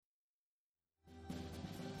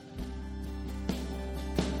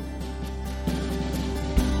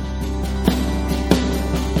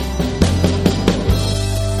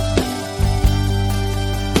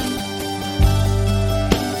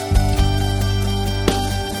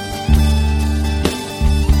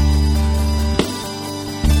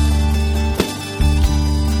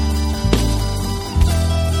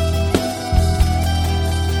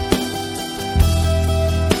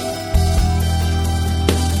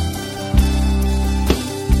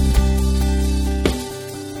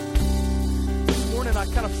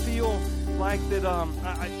like that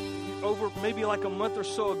over maybe like a month or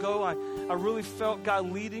so ago, I really felt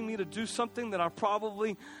God leading me to do something that I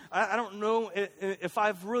don't know if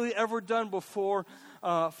I've really ever done before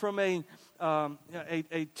from a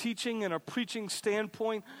teaching and a preaching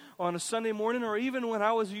standpoint on a Sunday morning, or even when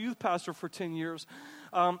I was a youth pastor for 10 years.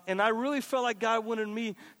 And I really felt like God wanted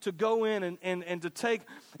me to go in and to take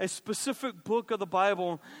a specific book of the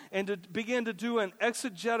Bible and to begin to do an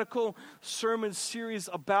exegetical sermon series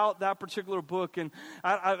about that particular book. And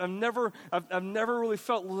I've never really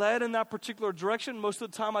felt led in that particular direction. Most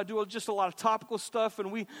of the time I do just a lot of topical stuff,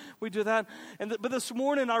 and we do that. But this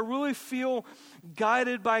morning I really feel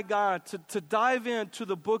guided by God to dive into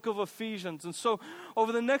the book of Ephesians. And so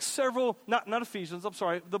over the next not Ephesians, I'm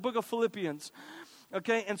sorry, the book of Philippians.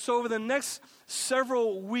 Okay, and so over the next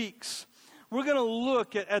several weeks, we're going to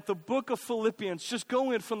look at the book of Philippians, just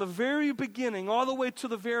going from the very beginning all the way to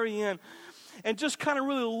the very end, and just kind of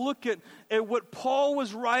really look at what Paul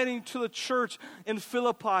was writing to the church in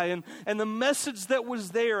Philippi and the message that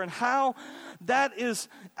was there and how that is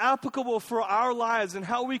applicable for our lives and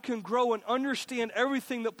how we can grow and understand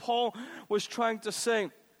everything that Paul was trying to say.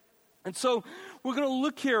 And so we're going to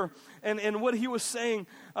look here and what he was saying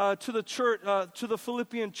to the church, to the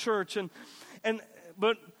Philippian church.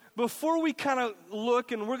 But before we kind of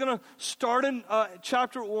look, and we're going to start in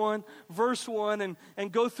chapter 1, verse 1,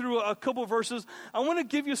 and go through a couple verses, I want to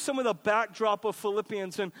give you some of the backdrop of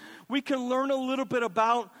Philippians. And we can learn a little bit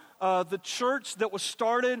about the church that was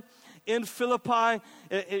started in Philippi,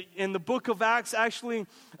 in the book of Acts, actually,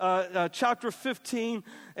 chapter 15,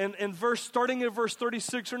 and starting at verse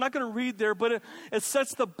 36. We're not going to read there, but it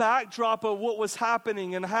sets the backdrop of what was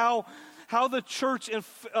happening and how the church in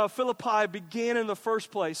Philippi began in the first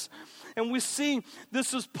place. And we see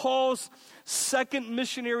this is Paul's second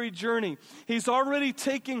missionary journey. He's already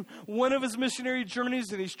taken one of his missionary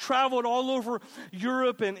journeys, and he's traveled all over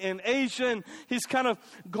Europe and Asia, and he's kind of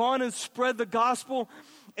gone and spread the gospel.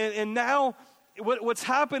 And now what's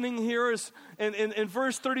happening here is, in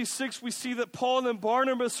verse 36, we see that Paul and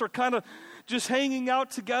Barnabas are kind of just hanging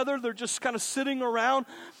out together. They're just kind of sitting around.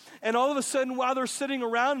 And all of a sudden, while they're sitting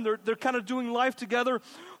around, they're kind of doing life together,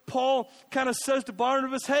 Paul kind of says to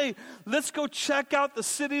Barnabas, hey, let's go check out the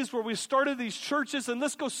cities where we started these churches, and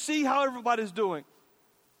let's go see how everybody's doing.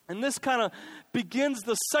 And this kind of begins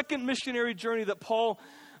the second missionary journey that Paul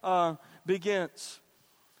begins.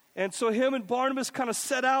 And so him and Barnabas kind of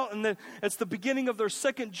set out, and it's the beginning of their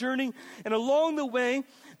second journey. And along the way,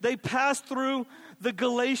 they passed through the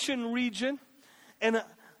Galatian region. And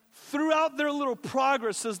throughout their little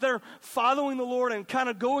progress, as they're following the Lord and kind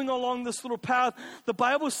of going along this little path, the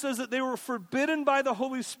Bible says that they were forbidden by the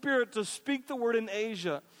Holy Spirit to speak the word in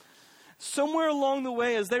Asia. Somewhere along the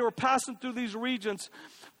way, as they were passing through these regions,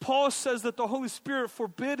 Paul says that the Holy Spirit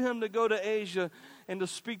forbid him to go to Asia and to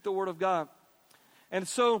speak the word of God. And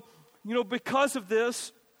so, because of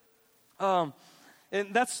this, and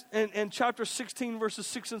that's in chapter 16, verses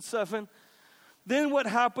 6 and 7, then what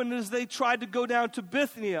happened is they tried to go down to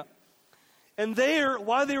Bithynia. And there,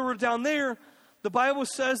 while they were down there, the Bible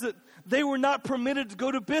says that they were not permitted to go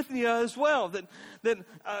to Bithynia as well. That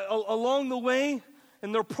along the way,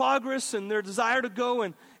 in their progress and their desire to go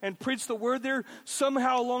and preach the word there,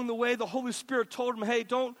 somehow along the way, the Holy Spirit told them, hey,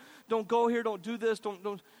 don't go here, don't do this, don't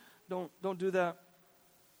do that.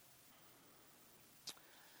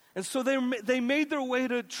 And so they made their way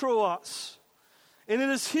to Troas. And it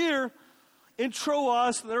is here in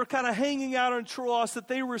Troas, they're kind of hanging out in Troas, that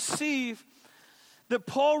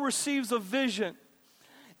Paul receives a vision.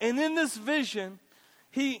 And in this vision,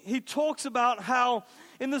 he talks about how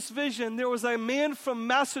in this vision there was a man from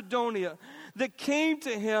Macedonia that came to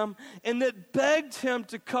him and that begged him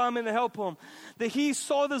to come and help him. That he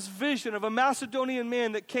saw this vision of a Macedonian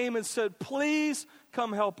man that came and said, please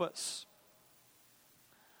come help us.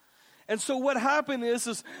 And so what happened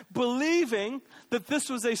is believing that this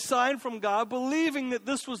was a sign from God, believing that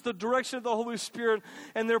this was the direction of the Holy Spirit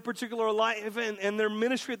in their particular life and their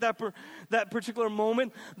ministry at that particular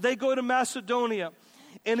moment, they go to Macedonia.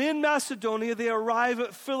 And in Macedonia, they arrive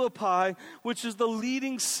at Philippi, which is the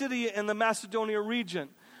leading city in the Macedonia region.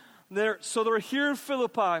 So they're here in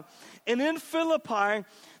Philippi. And in Philippi,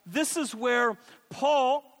 this is where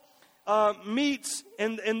Paul meets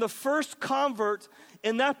in the first convert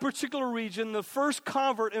in that particular region. The first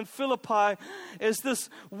convert in Philippi is this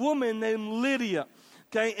woman named Lydia.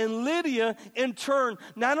 Okay, and Lydia, in turn,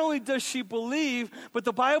 not only does she believe, but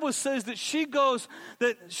the Bible says that she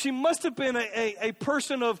must have been a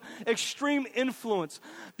person of extreme influence,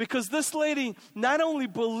 because this lady not only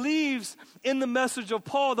believes in the message of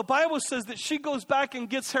Paul, the Bible says that she goes back and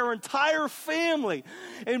gets her entire family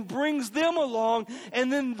and brings them along,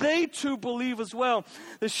 and then they too believe as well.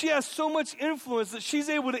 That she has so much influence that she's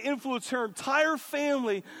able to influence her entire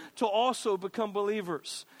family to also become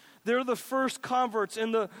believers. They're the first converts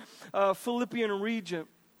in the Philippian region.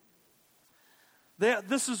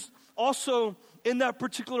 This is also in that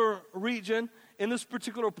particular region, in this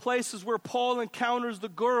particular place, is where Paul encounters the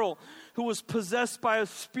girl who was possessed by a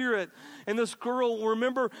spirit. And this girl,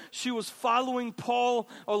 remember, she was following Paul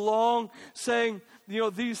along, saying,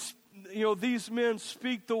 these men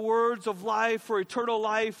speak the words of life or eternal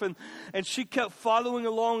life. And she kept following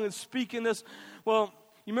along and speaking this. Well,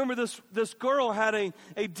 you remember this girl had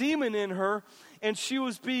a demon in her, and she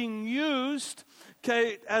was being used,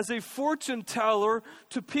 as a fortune teller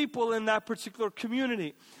to people in that particular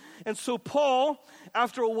community. And so Paul,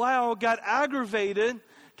 after a while, got aggravated,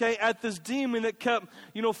 at this demon that kept,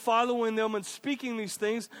 following them and speaking these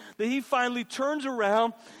things, that he finally turns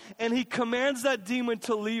around and he commands that demon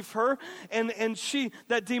to leave her, and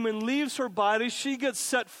that demon leaves her body. She gets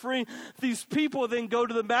set free. These people then go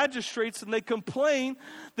to the magistrates and they complain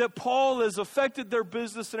that Paul has affected their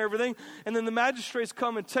business and everything, and then the magistrates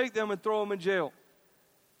come and take them and throw them in jail.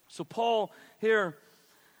 So Paul here,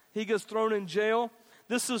 he gets thrown in jail.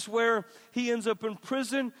 This is where he ends up in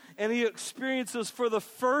prison, and he experiences for the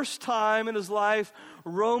first time in his life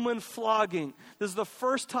Roman flogging. This is the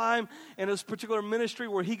first time in his particular ministry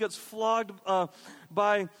where he gets flogged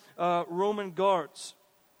by Roman guards.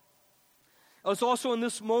 It's also in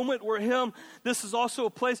this moment where this is also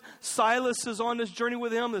a place, Silas is on this journey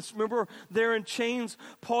with him. Remember, they're in chains.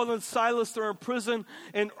 Paul and Silas, they're in prison.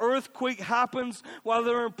 An earthquake happens while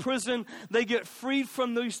they're in prison. They get freed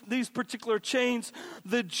from these particular chains.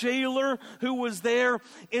 The jailer who was there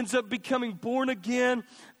ends up becoming born again.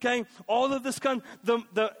 Okay, all of this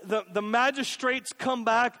the magistrates come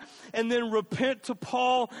back and then repent to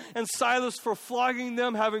Paul and Silas for flogging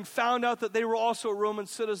them, having found out that they were also Roman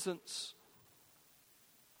citizens.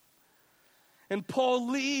 And Paul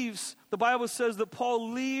leaves, the Bible says that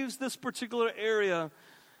Paul leaves this particular area.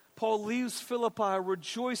 Paul leaves Philippi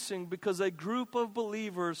rejoicing because a group of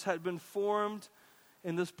believers had been formed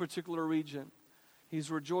in this particular region. He's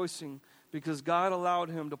rejoicing because God allowed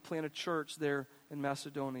him to plant a church there in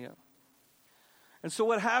Macedonia. And so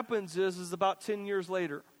what happens is about 10 years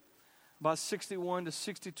later, about 61 to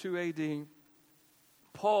 62 AD,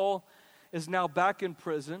 Paul is now back in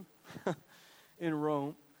prison in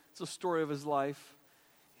Rome. It's a story of his life.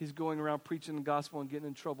 He's going around preaching the gospel and getting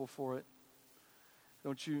in trouble for it.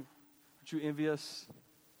 Aren't you envious?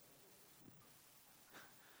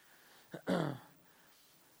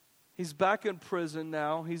 He's back in prison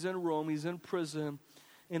now. He's in Rome. He's in prison.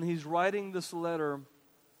 And he's writing this letter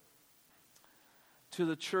to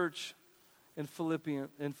the church in Philippi.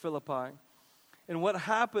 And what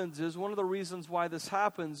happens is, one of the reasons why this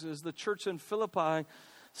happens is the church in Philippi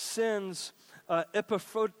sends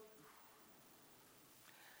Epaphroditus.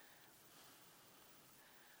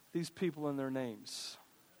 These people and their names.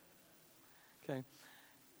 Okay.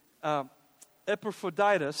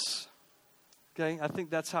 Epaphroditus. Okay, I think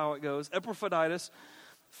that's how it goes. Epaphroditus.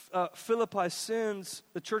 The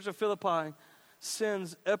church of Philippi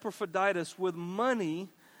sends Epaphroditus with money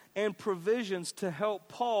and provisions to help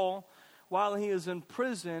Paul while he is in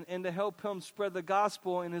prison and to help him spread the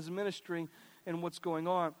gospel in his ministry and what's going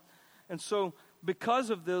on. And so, because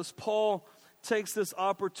of this, Paul takes this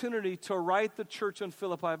opportunity to write the church in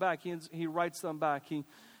Philippi back. He writes them back.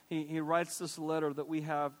 He writes this letter that we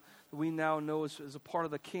have, that we now know is a part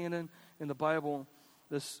of the canon in the Bible.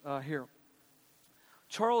 This here.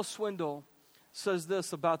 Charles Swindoll says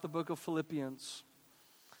this about the book of Philippians.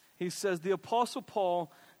 He says, the Apostle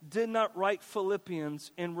Paul did not write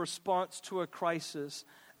Philippians in response to a crisis,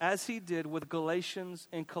 as he did with Galatians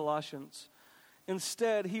and Colossians.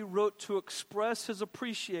 Instead, he wrote to express his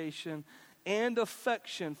appreciation and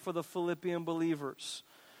affection for the Philippian believers.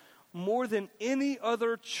 More than any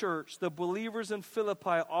other church, the believers in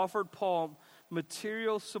Philippi offered Paul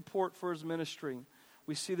material support for his ministry.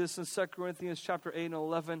 We see this in 2 Corinthians chapter 8 and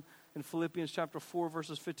 11, and Philippians chapter 4,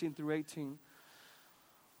 verses 15 through 18.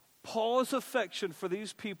 Paul's affection for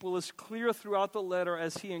these people is clear throughout the letter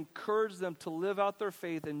as he encouraged them to live out their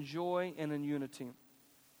faith in joy and in unity.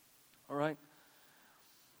 All right?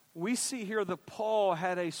 We see here that Paul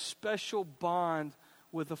had a special bond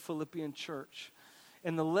with the Philippian church.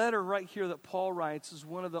 And the letter right here that Paul writes is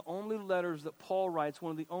one of the only letters that Paul writes,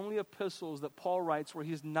 one of the only epistles that Paul writes where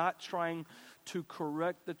he's not trying to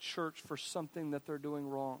correct the church for something that they're doing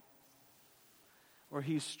wrong. Where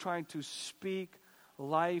he's trying to speak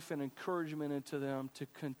life and encouragement into them to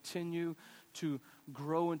continue to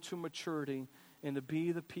grow into maturity and to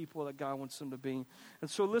be the people that God wants them to be. And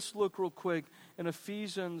so let's look real quick in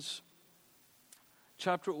Ephesians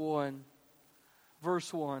chapter 1,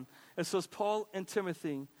 verse 1. It says, Paul and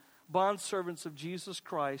Timothy, bondservants of Jesus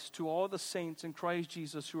Christ, to all the saints in Christ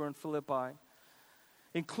Jesus who are in Philippi,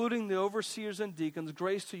 including the overseers and deacons,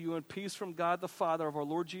 grace to you and peace from God the Father of our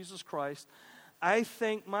Lord Jesus Christ. I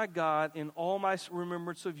thank my God in all my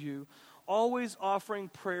remembrance of you, always offering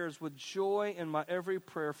prayers with joy in my every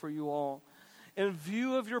prayer for you all. In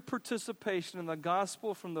view of your participation in the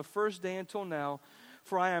gospel from the first day until now,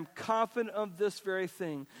 for I am confident of this very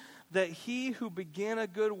thing, that he who began a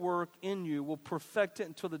good work in you will perfect it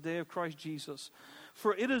until the day of Christ Jesus.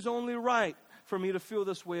 For it is only right for me to feel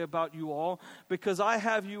this way about you all, because I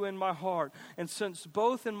have you in my heart. And since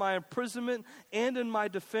both in my imprisonment and in my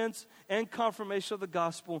defense and confirmation of the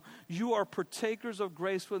gospel, you are partakers of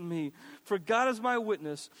grace with me. For God is my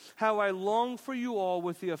witness, how I long for you all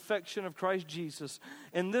with the affection of Christ Jesus.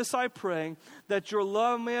 And this I pray, that your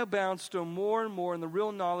love may abound still more and more in the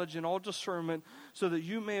real knowledge and all discernment, so that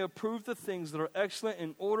you may approve the things that are excellent,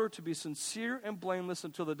 in order to be sincere and blameless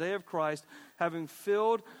until the day of Christ, having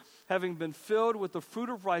been filled with the fruit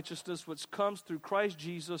of righteousness which comes through Christ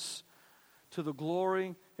Jesus, to the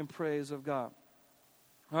glory and praise of God.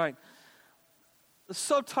 All right. The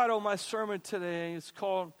subtitle of my sermon today is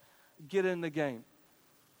called Get in the Game.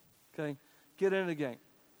 Okay? Get in the game.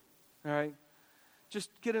 All right? Just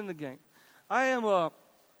get in the game. I'm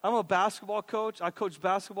a basketball coach. I coach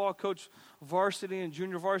basketball. I coach varsity and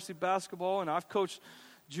junior varsity basketball, and I've coached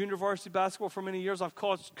junior varsity basketball for many years. I've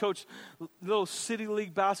coached little city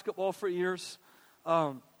league basketball for years.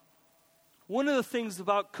 One of the things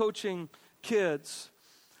about coaching kids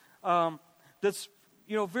that's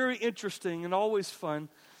very interesting and always fun,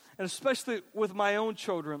 and especially with my own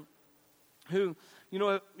children, who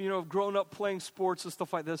have grown up playing sports and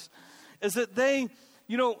stuff like this, is that they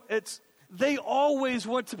always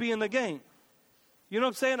want to be in the game. You know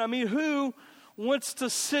what I'm saying? I mean, who wants to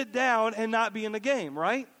sit down and not be in the game,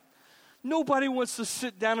 right? Nobody wants to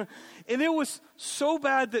sit down. And it was so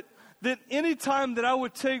bad that any time that I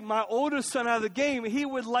would take my oldest son out of the game, he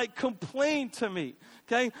would complain to me,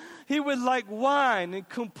 okay? He would whine and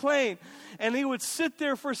complain. And he would sit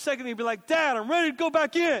there for a second and he'd be like, Dad, I'm ready to go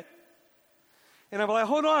back in. And I'm like,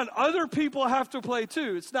 hold on, other people have to play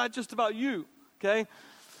too. It's not just about you, okay?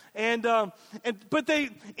 But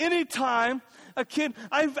anytime a kid,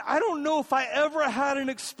 I don't know if I ever had an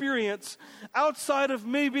experience outside of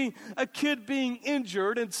maybe a kid being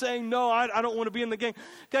injured and saying, no, I don't want to be in the game.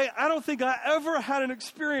 Okay, I don't think I ever had an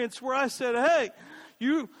experience where I said, hey,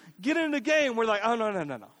 you get in the game. We're like, oh, no.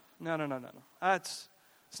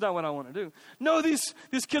 It's not what I want to do. No, these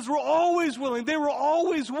kids were always willing. They were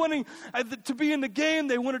always wanting to be in the game.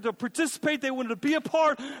 They wanted to participate. They wanted to be a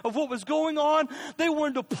part of what was going on. They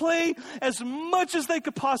wanted to play as much as they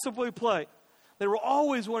could possibly play. They were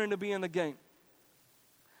always wanting to be in the game.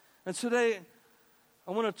 And today,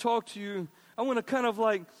 I want to talk to you. I want to kind of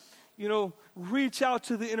reach out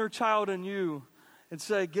to the inner child in you and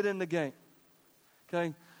say, get in the game.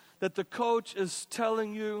 Okay? That the coach is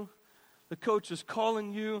telling you, the coach is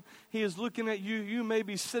calling you. He is looking at you. You may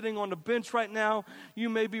be sitting on the bench right now. You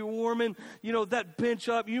may be warming, that bench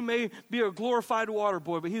up. You may be a glorified water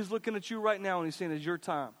boy, but he's looking at you right now and he's saying, it's your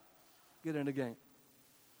time. Get in the game.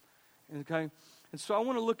 Okay? And so I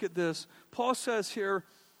want to look at this. Paul says here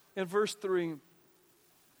in verse 3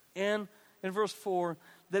 and in verse 4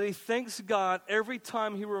 that he thanks God every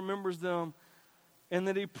time he remembers them, and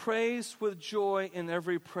that he prays with joy in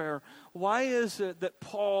every prayer. Why is it that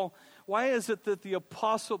the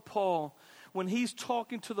Apostle Paul, when he's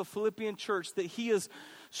talking to the Philippian church, that he is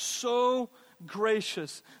so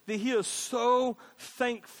gracious, that he is so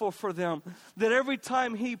thankful for them, that every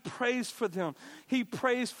time he prays for them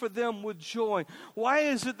with joy? Why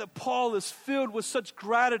is it that Paul is filled with such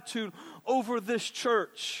gratitude over this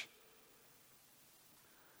church?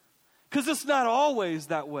 Because it's not always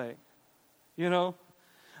that way.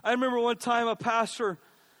 I remember one time a pastor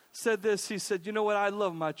said this. He said, you know what? I'd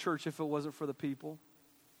love my church if it wasn't for the people.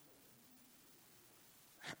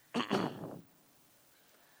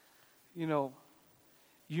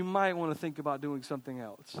 You might want to think about doing something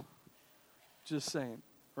else. Just saying,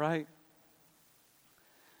 right?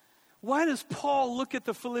 Why does Paul look at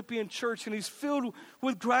the Philippian church and he's filled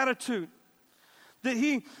with gratitude?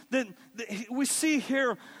 We see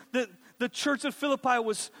here that the church at Philippi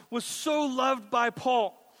was so loved by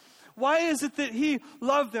Paul. Why is it that he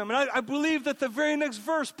loved them? And I believe that the very next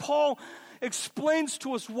verse, Paul explains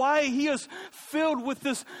to us why he is filled with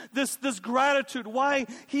this gratitude, why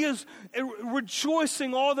he is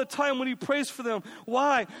rejoicing all the time when he prays for them.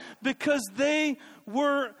 Why? Because they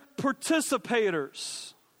were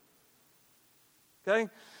participators. Okay?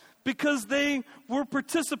 Because they were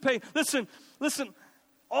participating. Listen,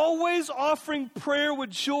 always offering prayer with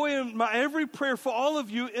joy in my every prayer for all of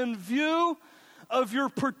you in view of your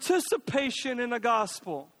participation in the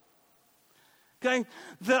gospel. Okay?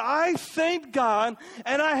 That I thanked God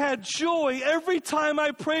and I had joy every time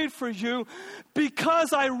I prayed for you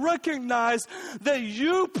because I recognized that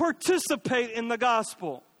you participate in the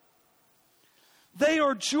gospel. They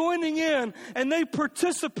are joining in and they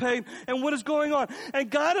participate in what is going on. And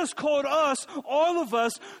God has called us, all of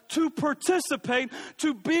us, to participate,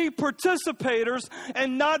 to be participators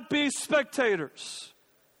and not be spectators.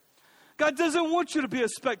 God doesn't want you to be a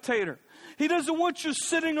spectator. He doesn't want you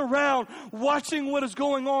sitting around watching what is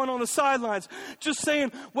going on the sidelines. Just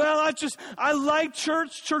saying, well, I like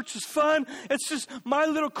church. Church is fun. It's just my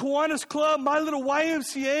little Kiwanis club, my little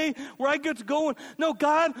YMCA where I get to go. No,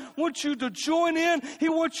 God wants you to join in. He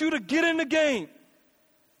wants you to get in the game.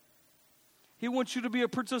 He wants you to be a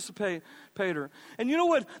participator. And you know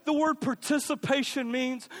what the word participation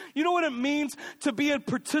means? You know what it means to be in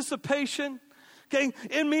participation? Okay,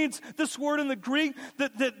 it means this word in the Greek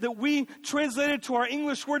that we translated to our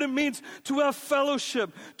English word, it means to have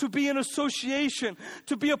fellowship, to be in association,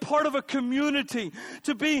 to be a part of a community,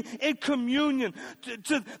 to be in communion,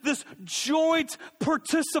 to this joint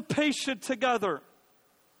participation together.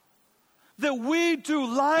 That we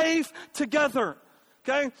do life together.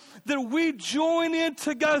 Okay? That we join in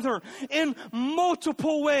together in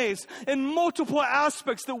multiple ways, in multiple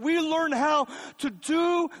aspects, that we learn how to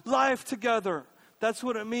do life together. That's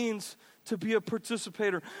what it means to be a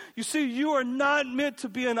participator. You see, you are not meant to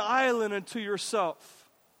be an island unto yourself.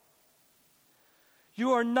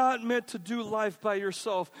 You are not meant to do life by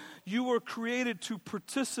yourself. You were created to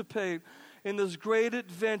participate in this great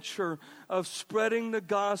adventure of spreading the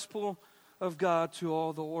gospel of God to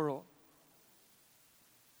all the world.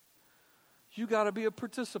 You got to be a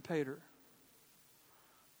participator.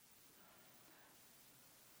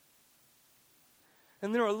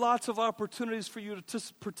 And there are lots of opportunities for you to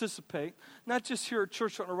participate, not just here at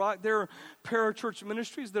Church on a Rock. There are parachurch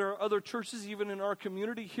ministries. There are other churches, even in our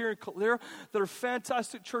community here in Calera, that are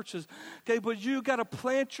fantastic churches. Okay, but you got to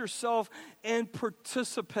plant yourself and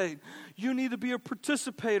participate. You need to be a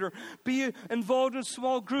participator. Be involved in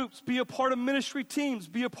small groups. Be a part of ministry teams.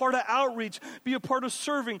 Be a part of outreach. Be a part of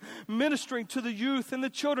serving, ministering to the youth and the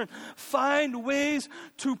children. Find ways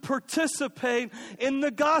to participate in the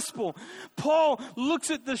gospel. Paul looks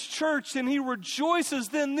at this church and he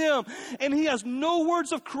rejoices in them, and he has no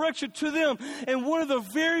words of correction to them. And one of the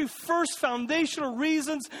very first foundational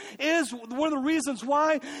reasons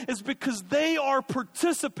why is because they are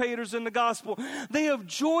participators in the gospel. They have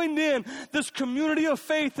joined in this community of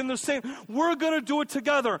faith, and they're saying, we're going to do it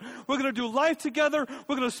together. We're going to do life together.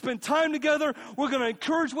 We're going to spend time together. We're going to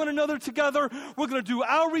encourage one another together. We're going to do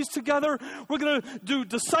outreach together. We're going to do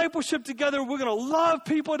discipleship together. We're going to love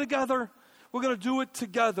people together. We're going to do it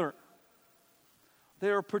together. They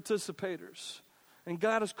are participators. And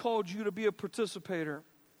God has called you to be a participator.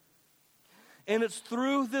 And it's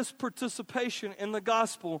through this participation in the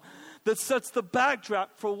gospel that sets the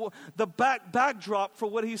backdrop for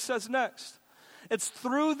what he says next. It's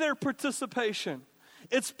through their participation.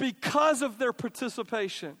 It's because of their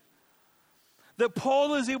participation that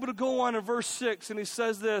Paul is able to go on in verse 6, and he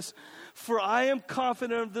says this, "For I am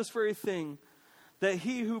confident of this very thing, that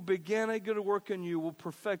he who began a good work in you will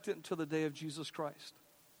perfect it until the day of Jesus Christ."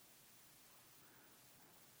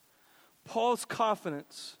 Paul's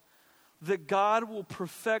confidence that God will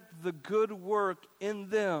perfect the good work in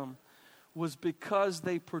them was because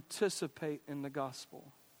they participate in the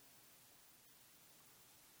gospel.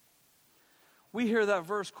 We hear that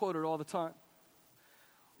verse quoted all the time.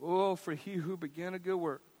 Oh, for he who began a good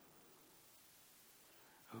work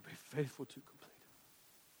will be faithful to complete.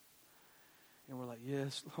 And we're like,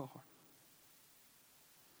 yes, Lord.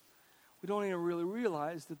 We don't even really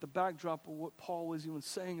realize that the backdrop of what Paul was even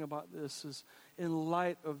saying about this is in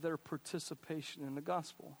light of their participation in the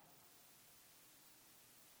gospel.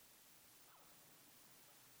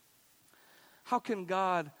 How can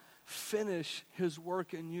God finish his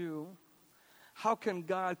work in you? How can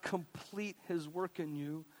God complete his work in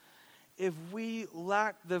you if we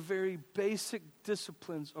lack the very basic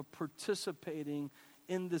disciplines of participating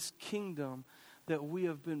in this kingdom that we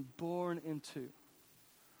have been born into.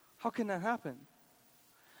 How can that happen?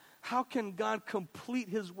 How can God complete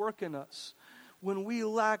his work in us when we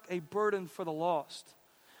lack a burden for the lost?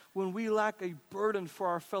 When we lack a burden for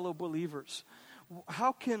our fellow believers?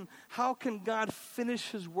 How can God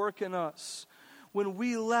finish his work in us when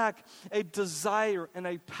we lack a desire and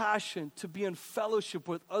a passion to be in fellowship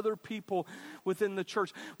with other people within the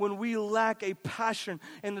church? When we lack a passion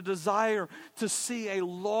and a desire to see a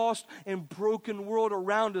lost and broken world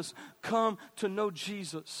around us come to know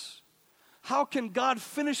Jesus? How can God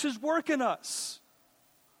finish his work in us?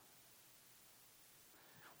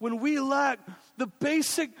 When we lack the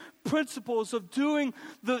basic principles of doing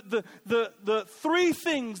the three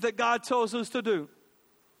things that God tells us to do.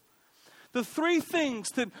 The three things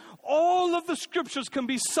that all of the scriptures can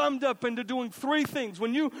be summed up into doing three things.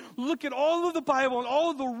 When you look at all of the Bible and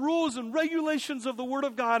all of the rules and regulations of the Word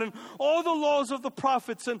of God and all the laws of the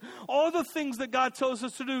prophets and all the things that God tells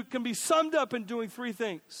us to do can be summed up in doing three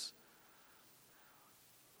things.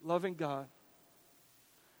 Loving God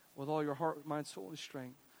with all your heart, mind, soul, and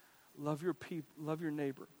strength. Love your people, love your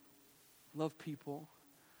neighbor. Love people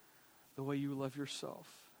the way you love yourself.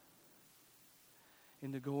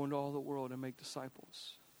 And to go into all the world and make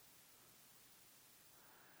disciples.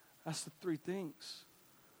 That's the three things.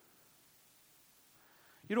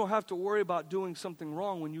 You don't have to worry about doing something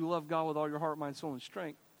wrong when you love God with all your heart, mind, soul, and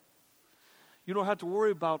strength. You don't have to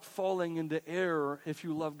worry about falling into error if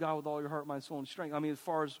you love God with all your heart, mind, soul, and strength. I mean, as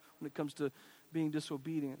far as when it comes to being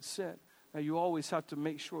disobedient, sin. Now, you always have to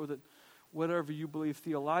make sure that whatever you believe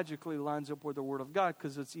theologically lines up with the Word of God,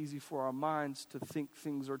 because it's easy for our minds to think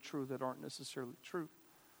things are true that aren't necessarily true.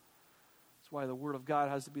 That's why the Word of God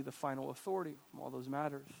has to be the final authority on all those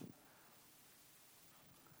matters.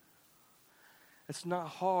 It's not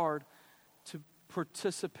hard to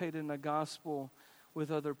participate in the gospel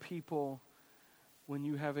with other people when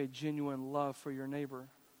you have a genuine love for your neighbor.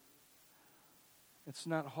 It's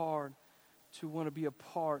not hard to want to be a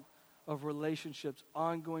part of relationships,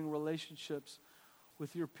 ongoing relationships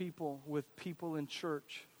with your people, with people in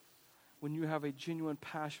church, when you have a genuine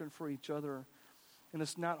passion for each other. And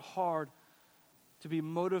it's not hard to be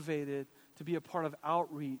motivated to be a part of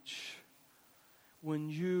outreach when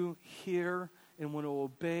you hear and want to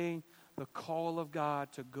obey the call of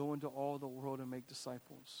God to go into all the world and make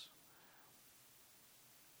disciples.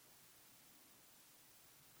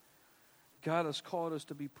 God has called us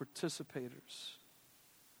to be participators.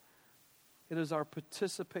 It is our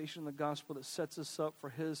participation in the gospel that sets us up for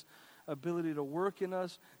his ability to work in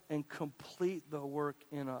us and complete the work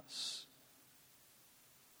in us.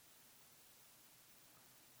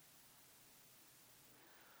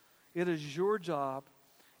 It is your job,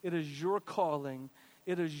 it is your calling,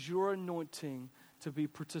 it is your anointing to be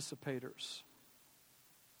participators.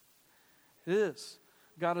 It is.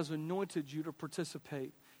 God has anointed you to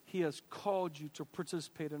participate. He has called you to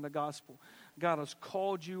participate in the gospel. God has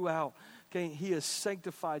called you out. Okay? He has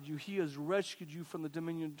sanctified you. He has rescued you from the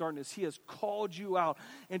dominion of darkness. He has called you out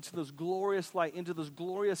into this glorious light, into this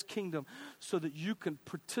glorious kingdom, so that you can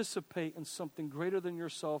participate in something greater than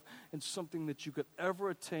yourself and something that you could ever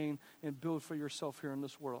attain and build for yourself here in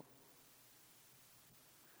this world.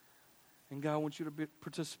 And God wants you to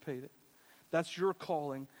participate. That's your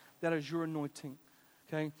calling. That is your anointing.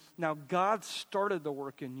 Okay? Now, God started the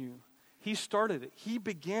work in you. He started it. He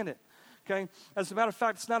began it. Okay? As a matter of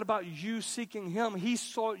fact, it's not about you seeking him. He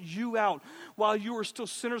sought you out. While you were still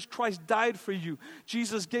sinners, Christ died for you.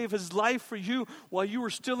 Jesus gave his life for you while you were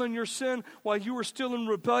still in your sin, while you were still in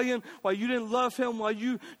rebellion, while you didn't love him, while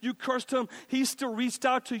you cursed him. He still reached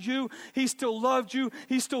out to you. He still loved you.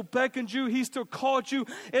 He still beckoned you. He still called you.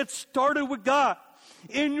 It started with God.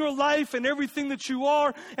 In your life and everything that you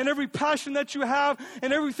are and every passion that you have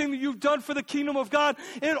and everything that you've done for the kingdom of God,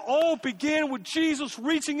 it all began with Jesus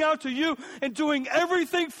reaching out to you and doing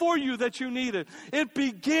everything for you that you needed. It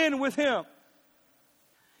began with him.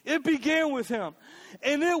 It began with him.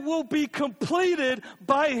 And it will be completed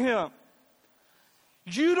by him.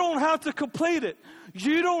 You don't have to complete it.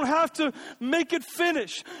 You don't have to make it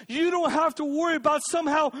finish. You don't have to worry about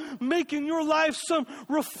somehow making your life some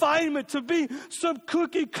refinement to be some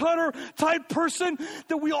cookie cutter type person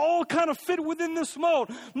that we all kind of fit within this mold.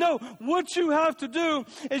 No, what you have to do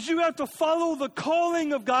is you have to follow the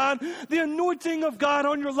calling of God, the anointing of God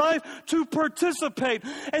on your life to participate.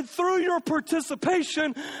 And through your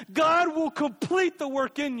participation, God will complete the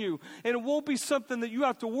work in you. And it won't be something that you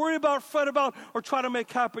have to worry about, fret about, or try to make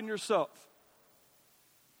happen yourself.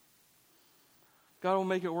 God will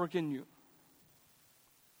make it work in you.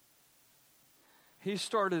 He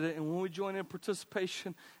started it, and when we join in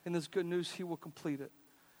participation in this good news, he will complete it.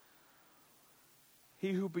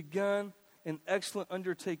 He who began an excellent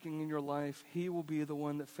undertaking in your life, he will be the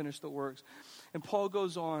one that finished the works. And Paul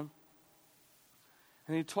goes on,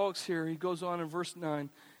 and he talks here, he goes on in verse 9,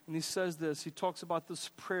 and he says this, he talks about this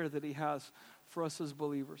prayer that he has for us as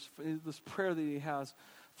believers, this prayer that he has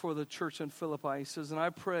for the church in Philippi. He says, and I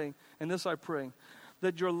pray, and this I pray,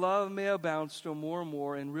 that your love may abound still more and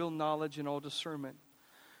more in real knowledge and all discernment,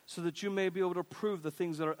 so that you may be able to prove the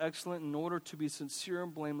things that are excellent in order to be sincere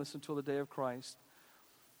and blameless until the day of Christ,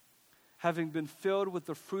 having been filled with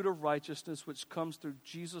the fruit of righteousness which comes through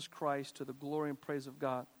Jesus Christ to the glory and praise of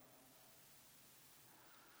God.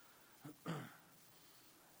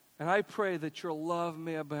 And I pray that your love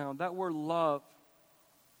may abound. That word love,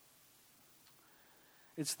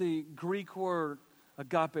 it's the Greek word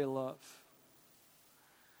agape love.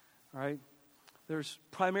 All right? There's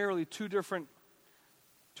primarily two different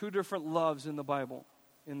loves in the Bible,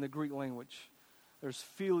 in the Greek language. There's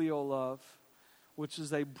filial love, which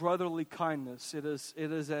is a brotherly kindness. It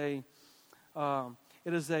is a, I'll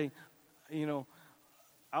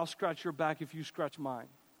scratch your back if you scratch mine.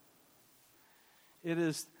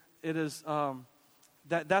 That's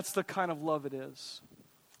the kind of love it is.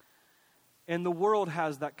 And the world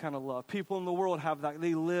has that kind of love. People in the world have that.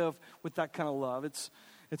 They live with that kind of love. It's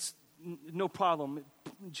no problem.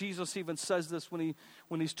 Jesus even says this when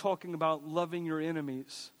he's talking about loving your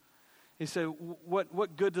enemies. He said,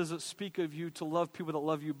 what good does it speak of you to love people that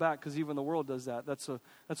love you back? Because even the world does that. That's a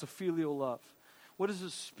filial love. What does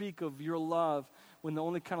it speak of your love when the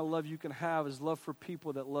only kind of love you can have is love for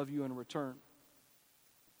people that love you in return?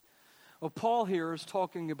 Well, Paul here is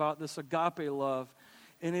talking about this agape love,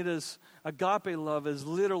 and agape love is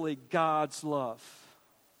literally God's love.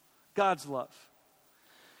 God's love.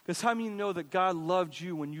 Because how many of you know that God loved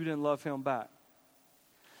you when you didn't love him back?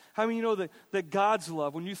 How many of you know that God's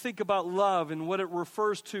love, when you think about love and what it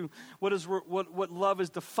refers to, what love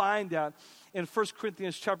is defined at, in 1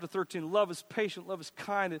 Corinthians chapter 13, love is patient, love is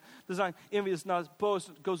kind, it does not envy, it's not boast,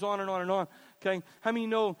 it goes on and on and on. Okay? How many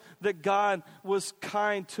know that God was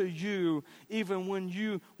kind to you even when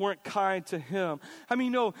you weren't kind to him? How many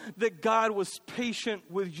know that God was patient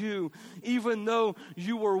with you even though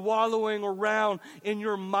you were wallowing around in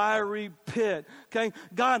your miry pit? Okay?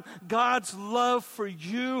 God's love for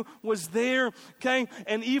you was there. Okay?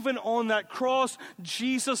 And even on that cross,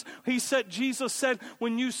 Jesus said,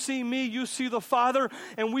 when you see me, you see the Father.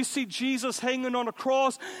 And we see Jesus hanging on a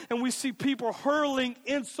cross, and we see people hurling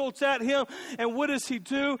insults at him. And what does he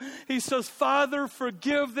do? He says, Father,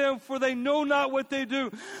 forgive them, for they know not what they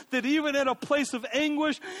do. That even in a place of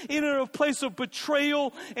anguish, even in a place of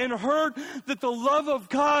betrayal and hurt, that the love of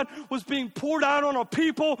God was being poured out on a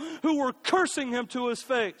people who were cursing him to his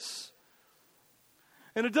face.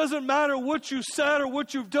 And it doesn't matter what you said or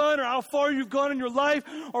what you've done or how far you've gone in your life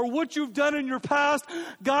or what you've done in your past.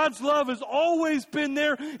 God's love has always been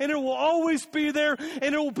there, and it will always be there,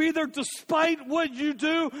 and it will be there despite what you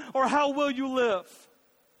do or how well you live.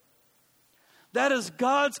 That is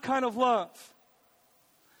God's kind of love.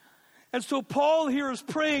 And so Paul here is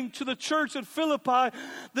praying to the church at Philippi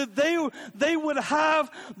that they would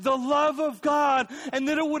have the love of God, and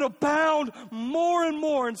that it would abound more and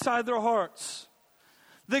more inside their hearts.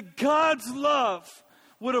 That God's love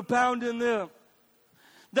would abound in them.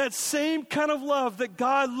 That same kind of love that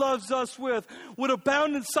God loves us with would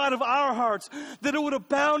abound inside of our hearts. That it would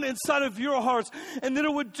abound inside of your hearts. And that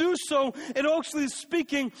it would do so, and actually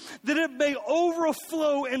speaking, that it may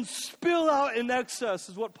overflow and spill out in excess,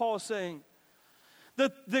 is what Paul is saying.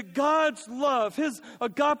 That God's love, his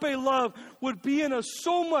agape love, would be in us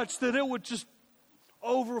so much that it would just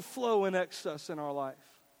overflow in excess in our life.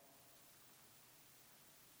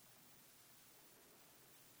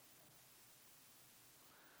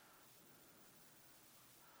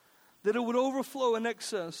 That it would overflow in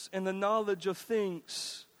excess in the knowledge of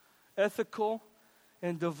things ethical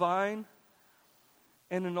and divine,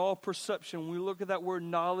 and in all perception. When we look at that word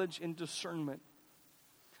knowledge and discernment,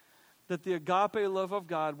 that the agape love of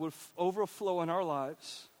God would overflow in our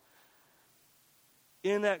lives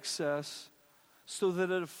in excess, so that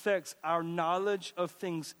it affects our knowledge of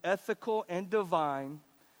things ethical and divine,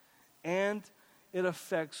 and it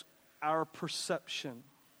affects our perception.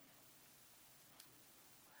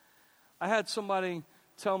 I had somebody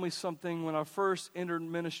tell me something when I first entered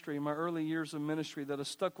ministry, in my early years of ministry, that has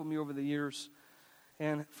stuck with me over the years,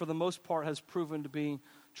 and for the most part has proven to be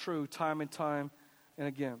true time and time and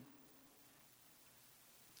again.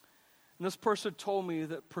 And this person told me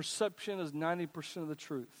that perception is 90% of the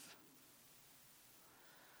truth.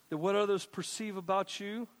 That what others perceive about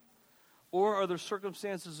you or other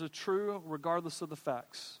circumstances are true regardless of the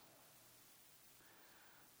facts.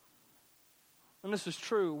 And this is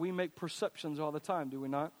true. We make perceptions all the time, do we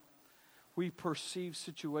not? We perceive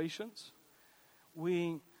situations.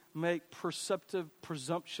 We make perceptive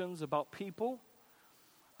presumptions about people,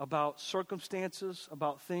 about circumstances,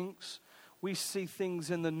 about things. We see things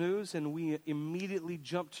in the news and we immediately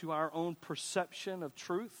jump to our own perception of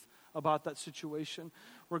truth about that situation.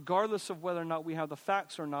 Regardless of whether or not we have the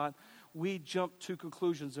facts or not, we jump to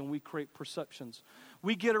conclusions and we create perceptions.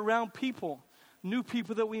 We get around people, new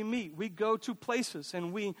people that we meet. We go to places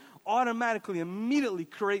and we automatically, immediately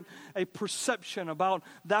create a perception about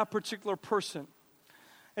that particular person.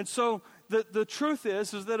 And so the truth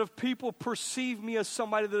is that if people perceive me as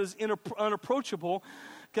somebody that is unapproachable,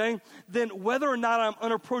 okay, then whether or not I'm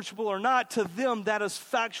unapproachable or not, to them that is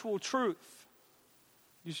factual truth.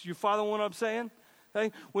 You follow what I'm saying?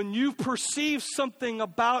 Okay? When you perceive something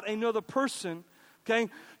about another person, okay,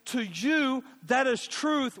 to you that is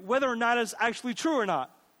truth, whether or not it's actually true or not.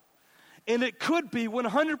 And it could be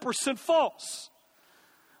 100% false,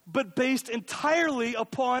 but based entirely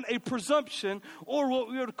upon a presumption or what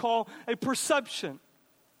we would call a perception.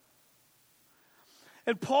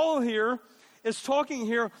 And Paul here is talking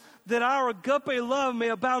here that our agape love may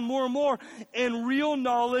abound more and more in real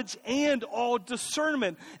knowledge and all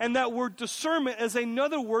discernment. And that word discernment is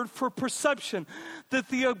another word for perception. That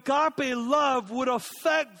the agape love would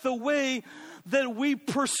affect the way that we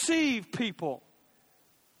perceive people.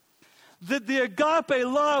 That the agape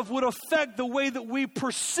love would affect the way that we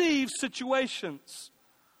perceive situations.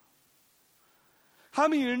 How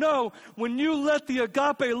many of you know when you let the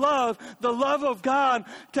agape love, the love of God,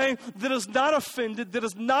 okay, that is not offended, that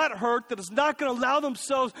is not hurt, that is not going to allow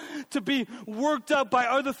themselves to be worked up by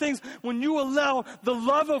other things, when you allow the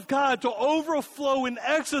love of God to overflow in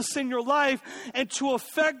excess in your life and to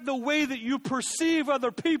affect the way that you perceive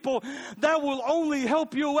other people, that will only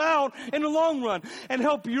help you out in the long run and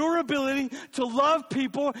help your ability to love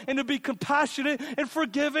people and to be compassionate and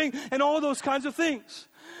forgiving and all those kinds of things.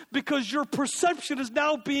 Because your perception is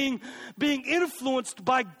now being influenced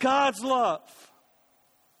by God's love.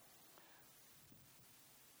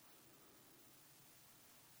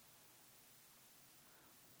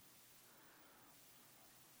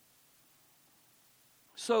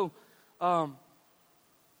 So, our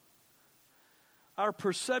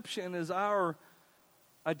perception is our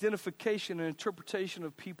identification and interpretation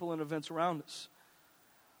of people and events around us.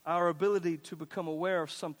 Our ability to become aware of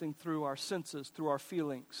something through our senses, through our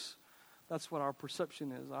feelings. That's what our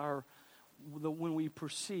perception is. When we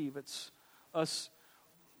perceive, it's us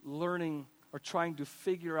learning or trying to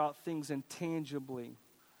figure out things intangibly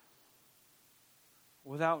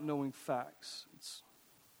without knowing facts.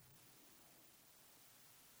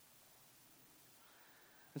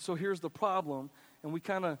 And so here's the problem, and we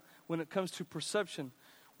kind of, when it comes to perception,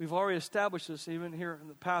 we've already established this even here in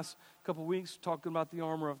the past couple of weeks, talking about the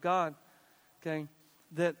armor of God, okay,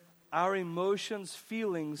 that our emotions,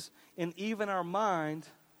 feelings, and even our mind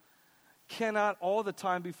cannot all the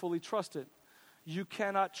time be fully trusted. You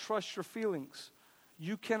cannot trust your feelings.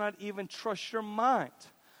 You cannot even trust your mind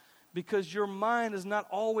because your mind is not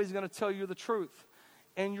always going to tell you the truth.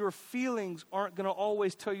 And your feelings aren't going to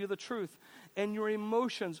always tell you the truth. And your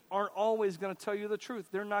emotions aren't always going to tell you the truth.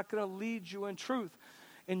 They're not going to lead you in truth.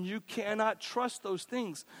 And you cannot trust those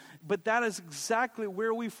things. But that is exactly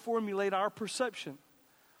where we formulate our perception.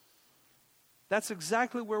 That's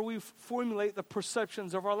exactly where we formulate the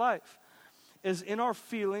perceptions of our life, is in our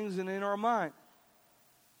feelings and in our mind.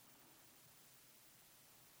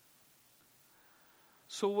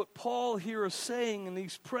 So what Paul here is saying, and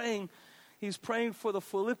he's praying for the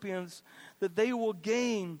Philippians that they will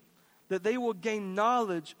gain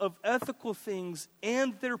knowledge of ethical things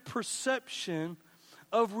and their perception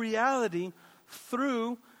of reality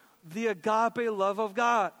through the agape love of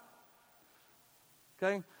God.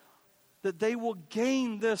 Okay? That they will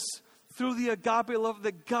gain this through the agape love,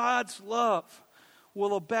 that God's love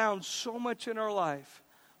will abound so much in our life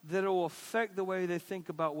that it will affect the way they think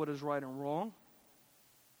about what is right and wrong.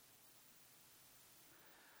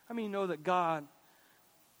 I mean, you know that God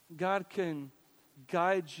can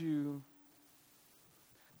guide you.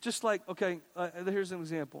 Just like, okay, here's an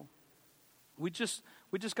example. We just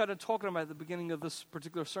got to talking about at the beginning of this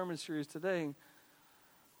particular sermon series today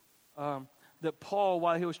that Paul,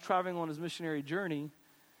 while he was traveling on his missionary journey,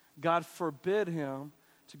 God forbid him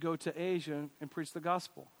to go to Asia and preach the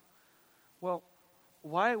gospel. Well,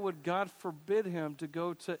 why would God forbid him to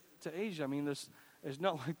go to Asia? I mean, it's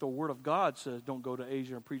not like the Word of God says don't go to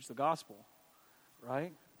Asia and preach the gospel,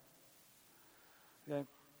 right? Okay.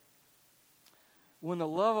 When the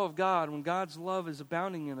love of God, when God's love is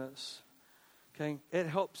abounding in us, okay, it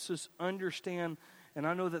helps us understand And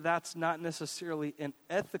I know that that's not necessarily an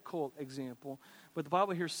ethical example, but the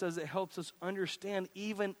Bible here says it helps us understand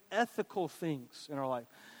even ethical things in our life.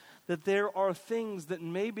 That there are things that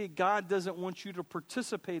maybe God doesn't want you to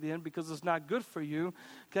participate in because it's not good for you,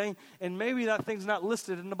 okay? And maybe that thing's not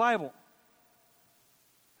listed in the Bible,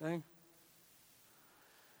 okay?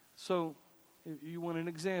 So, if you want an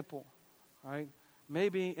example, right?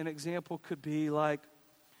 Maybe an example could be like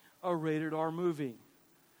a rated R movie.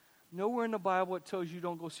 Nowhere in the Bible it tells you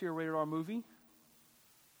don't go see a rated R movie.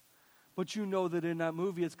 But you know that in that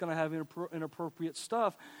movie it's going to have inappropriate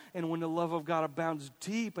stuff. And when the love of God abounds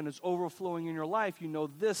deep and it's overflowing in your life, you know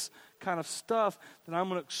this kind of stuff that I'm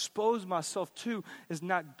going to expose myself to is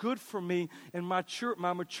not good for me in my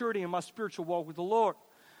maturity and my spiritual walk with the Lord.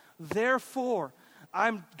 Therefore,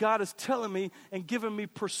 God is telling me and giving me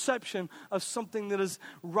perception of something that is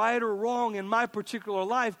right or wrong in my particular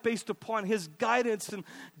life based upon His guidance and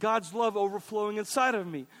God's love overflowing inside of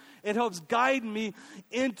me. It helps guide me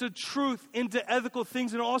into truth, into ethical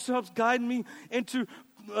things, and it also helps guide me into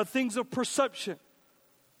things of perception.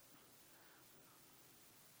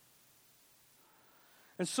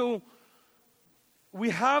 And so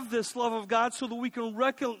we have this love of God so that we can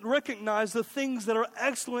recognize the things that are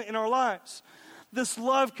excellent in our lives. This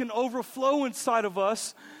love can overflow inside of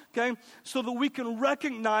us, okay, so that we can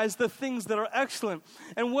recognize the things that are excellent.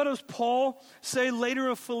 And what does Paul say later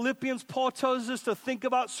in Philippians? Paul tells us to think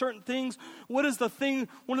about certain things. What is the thing?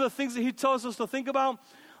 One of the things that he tells us to think about?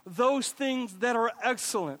 Those things that are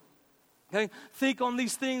excellent. Okay, think on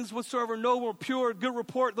these things whatsoever noble, pure, good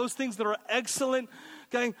report. Those things that are excellent.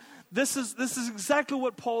 Okay, this is exactly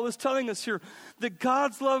what Paul is telling us here. That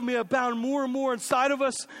God's love may abound more and more inside of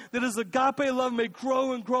us. That His agape love may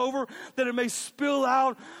grow and grow over. That it may spill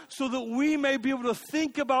out so that we may be able to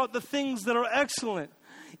think about the things that are excellent.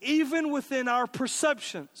 Even within our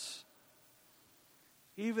perceptions.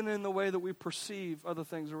 Even in the way that we perceive other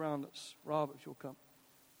things around us. Rob, if you'll come.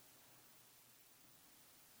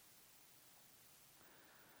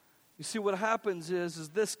 You see, what happens is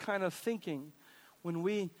this kind of thinking, when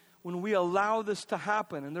we allow this to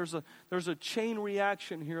happen, and there's a chain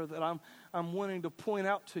reaction here that I'm wanting to point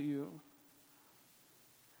out to you,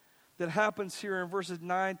 that happens here in verses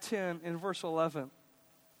 9, 10, and verse 11.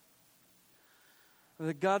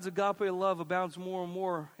 That God's agape love abounds more and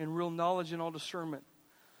more in real knowledge and all discernment,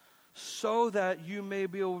 so that you may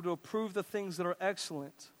be able to approve the things that are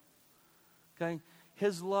excellent. Okay?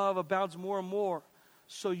 His love abounds more and more,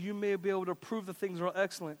 so you may be able to prove the things that are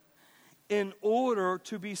excellent, in order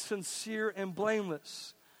to be sincere and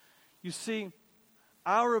blameless. You see,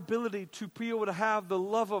 our ability to be able to have the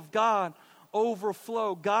love of God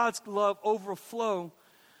overflow, God's love overflow,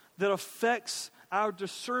 that affects our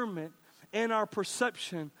discernment and our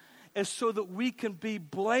perception, is so that we can be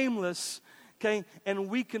blameless, okay, and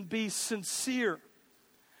we can be sincere.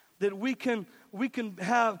 That we can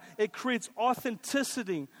have, it creates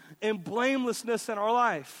authenticity and blamelessness in our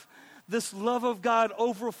life. This love of God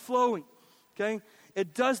overflowing, okay?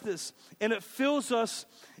 It does this, and it fills us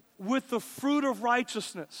with the fruit of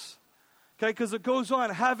righteousness, okay? Because it goes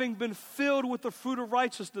on, having been filled with the fruit of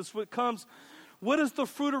righteousness, what is the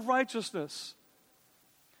fruit of righteousness?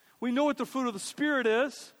 We know what the fruit of the Spirit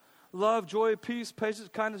is: love, joy, peace, patience,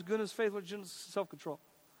 kindness, goodness, faithfulness, gentleness, self-control.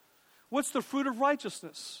 What's the fruit of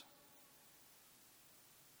righteousness?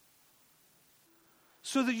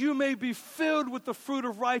 So that you may be filled with the fruit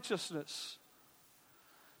of righteousness.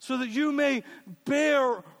 So that you may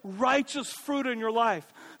bear righteous fruit in your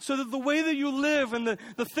life. So that the way that you live and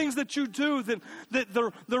the things that you do, that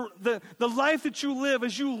the life that you live,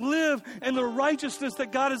 as you live in the righteousness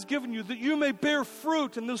that God has given you, that you may bear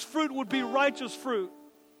fruit, and this fruit would be righteous fruit.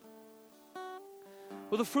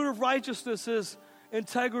 Well, the fruit of righteousness is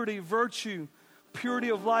integrity, virtue, purity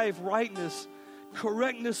of life, rightness,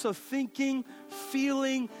 correctness of thinking,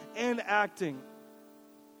 feeling, and acting.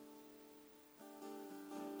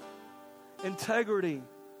 Integrity,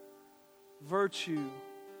 virtue,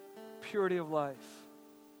 purity of life,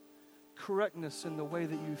 correctness in the way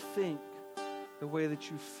that you think, the way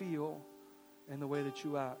that you feel, and the way that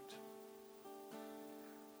you act.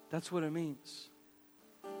 That's what it means.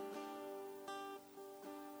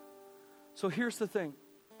 So here's the thing.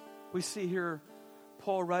 We see here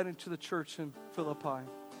Paul writing to the church in Philippi.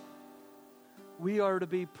 We are to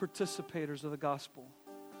be participators of the gospel.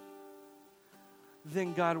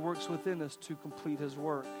 Then God works within us to complete His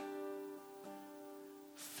work,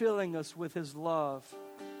 filling us with His love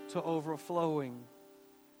to overflowing,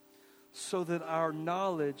 so that our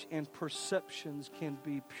knowledge and perceptions can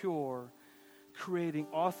be pure, creating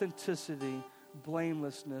authenticity,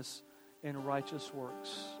 blamelessness, and righteous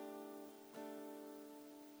works.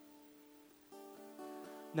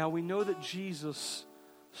 Now we know that Jesus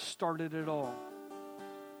started it all.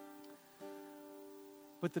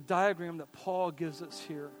 But the diagram that Paul gives us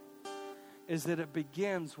here is that it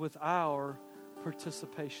begins with our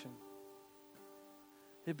participation.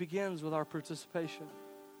 It begins with our participation.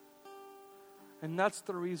 And that's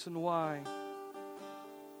the reason why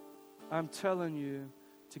I'm telling you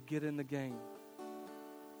to get in the game.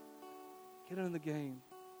 Get in the game.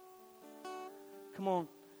 Come on.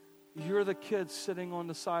 You're the kid sitting on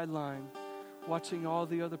the sideline watching all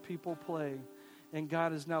the other people play. And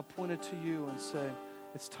God has now pointed to you and said,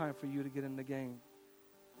 it's time for you to get in the game.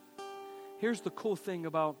 Here's the cool thing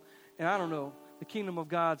about, and I don't know, the kingdom of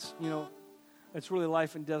God's, it's really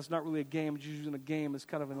life and death. It's not really a game. It's using a game as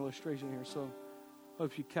kind of an illustration here. So I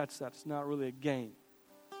hope you catch that. It's not really a game.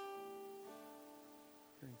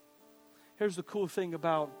 Okay. Here's the cool thing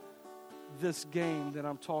about this game that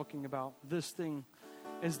I'm talking about. This thing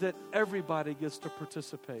is that everybody gets to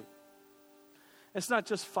participate. It's not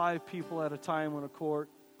just 5 people at a time on a court.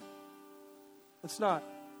 It's not.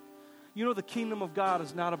 The kingdom of God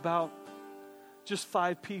is not about just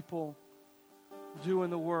 5 people doing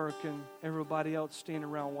the work and everybody else standing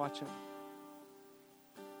around watching.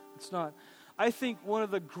 It's not. I think one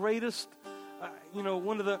of the greatest,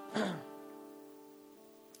 one of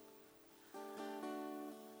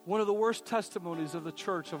the worst testimonies of the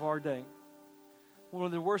church of our day, one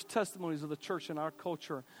of the worst testimonies of the church in our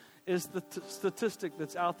culture is the statistic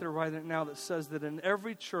that's out there right now that says that in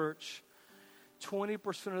every church,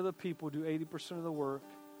 20% of the people do 80% of the work,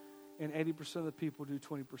 and 80% of the people do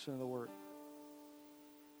 20% of the work.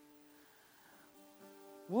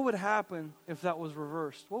 What would happen if that was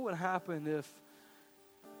reversed? What would happen if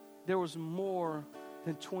there was more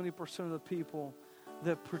than 20% of the people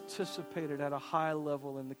that participated at a high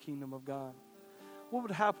level in the kingdom of God? What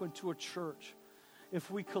would happen to a church if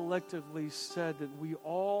we collectively said that we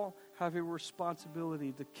all have a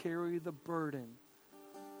responsibility to carry the burden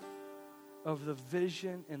of the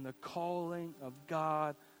vision and the calling of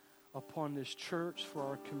God upon this church for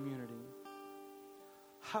our community?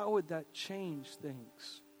 How would that change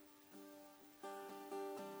things?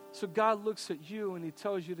 So God looks at you and He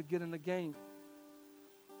tells you to get in the game.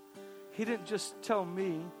 He didn't just tell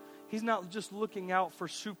me. He's not just looking out for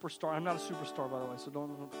superstar. I'm not a superstar, by the way, so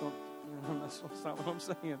don't that's not what I'm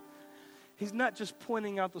saying. He's not just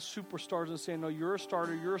pointing out the superstars and saying, no, you're a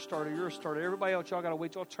starter, you're a starter, you're a starter. Everybody else, y'all got to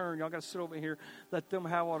wait your turn. Y'all got to sit over here, let them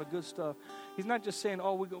have all the good stuff. He's not just saying,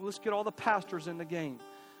 let's get all the pastors in the game.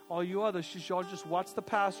 All you others, y'all just watch the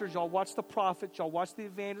pastors, y'all watch the prophets, y'all watch the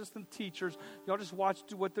evangelists and teachers. Y'all just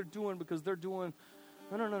do what they're doing because they're doing.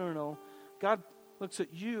 No. God looks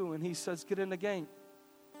at you and He says, get in the game.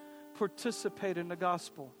 Participate in the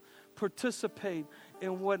gospel. Participate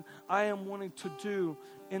in what I am wanting to do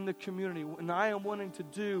in the community, and I am wanting to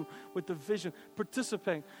do with the vision.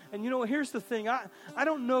 Participate. And here's the thing. I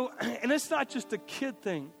don't know, and it's not just a kid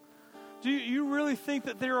thing. Do you really think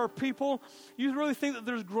that there are people, you really think that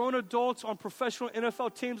there's grown adults on professional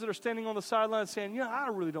NFL teams that are standing on the sideline saying, I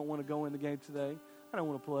really don't want to go in the game today. I don't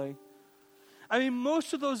want to play. I mean,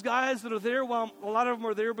 most of those guys that are there, while a lot of them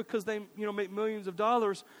are there because they, make millions of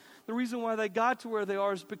dollars, the reason why they got to where they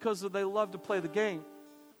are is because they love to play the game.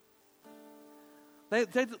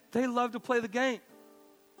 They love to play the game.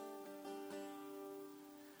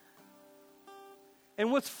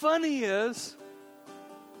 And what's funny is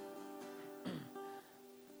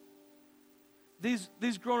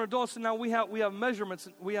these grown adults, and now we have measurements,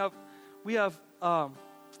 we have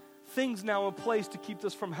things now in place to keep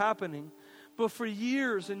this from happening. But for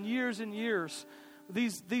years and years and years,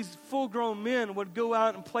 these full-grown men would go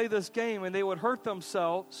out and play this game, and they would hurt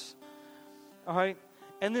themselves. All right,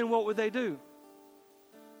 and then what would they do?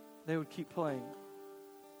 They would keep playing.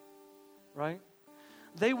 Right?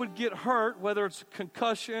 They would get hurt, whether it's a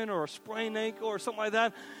concussion or a sprained ankle or something like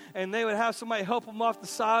that, and they would have somebody help them off the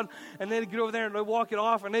side, and they'd get over there and they'd walk it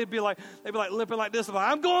off, and they'd be like limping like this, like,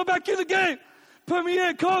 I'm going back in the game. Put me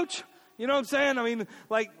in, coach. You know what I'm saying? I mean,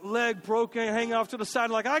 like leg broken, hanging off to the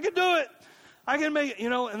side, like I can do it. I can make it.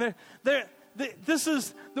 And this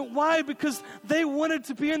is the why, because they wanted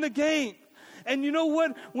to be in the game. And you know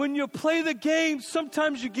what? When you play the game,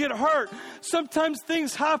 sometimes you get hurt. Sometimes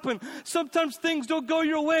things happen. Sometimes things don't go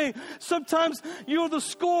your way. Sometimes, the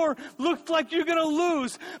score looks like you're going to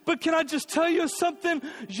lose. But can I just tell you something?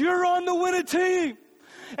 You're on the winning team.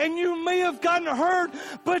 And you may have gotten hurt,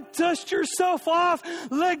 but dust yourself off.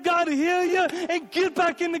 Let God heal you and get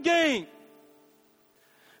back in the game.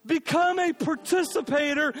 Become a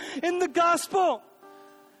participator in the gospel.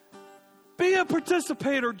 Be Be a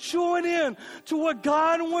participator. Join in to what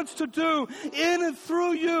God wants to do in and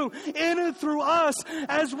through you, in and through us,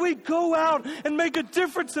 as we go out and make a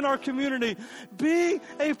difference in our community. Be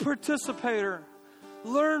a participator.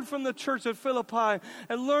 Learn from the church at Philippi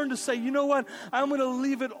and learn to say, you know what? I'm going to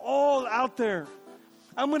leave it all out there.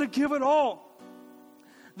 I'm going to give it all.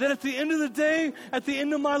 That at the end of the day, at the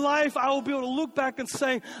end of my life, I will be able to look back and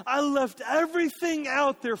say, I left everything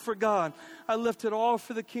out there for God. I left it all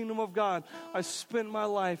for the kingdom of God. I spent my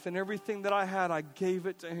life and everything that I had, I gave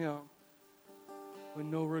it to Him with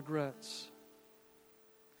no regrets.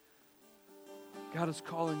 God is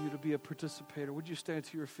calling you to be a participator. Would you stand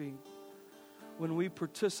to your feet? When we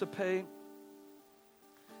participate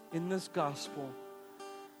in this gospel,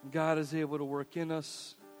 God is able to work in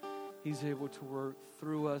us. He's able to work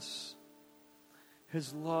through us.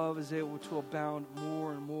 His love is able to abound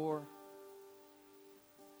more and more.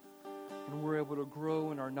 And we're able to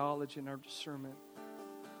grow in our knowledge and our discernment.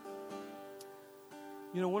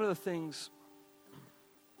 You know, one of the things,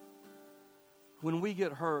 when we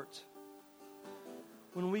get hurt,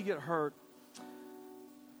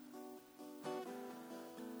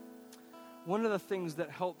 one of the things that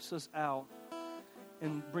helps us out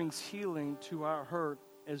and brings healing to our hurt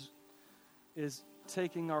is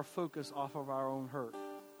taking our focus off of our own hurt.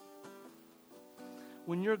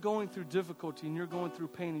 When you're going through difficulty and you're going through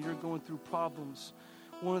pain and you're going through problems,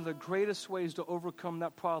 one of the greatest ways to overcome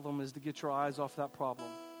that problem is to get your eyes off that problem.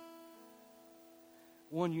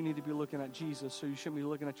 One, you need to be looking at Jesus, so you shouldn't be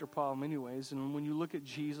looking at your problem anyways. And when you look at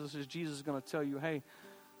Jesus, is Jesus going to tell you, hey,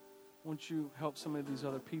 won't you help some of these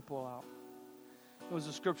other people out? It was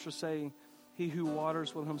a scripture saying, he who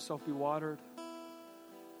waters will himself be watered.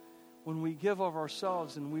 When we give of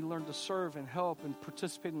ourselves and we learn to serve and help and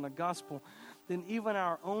participate in the gospel, then even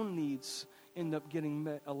our own needs end up getting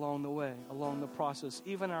met along the way, along the process.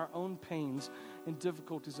 Even our own pains and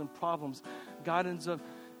difficulties and problems, God ends up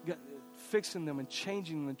fixing them and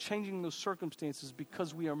changing those circumstances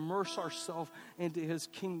because we immerse ourselves into His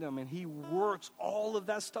kingdom and He works all of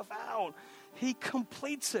that stuff out. He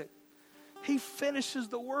completes it. He finishes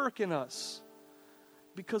the work in us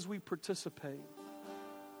because we participate.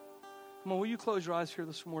 Come on, will you close your eyes here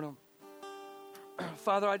this morning?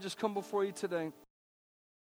 Father, I just come before you today.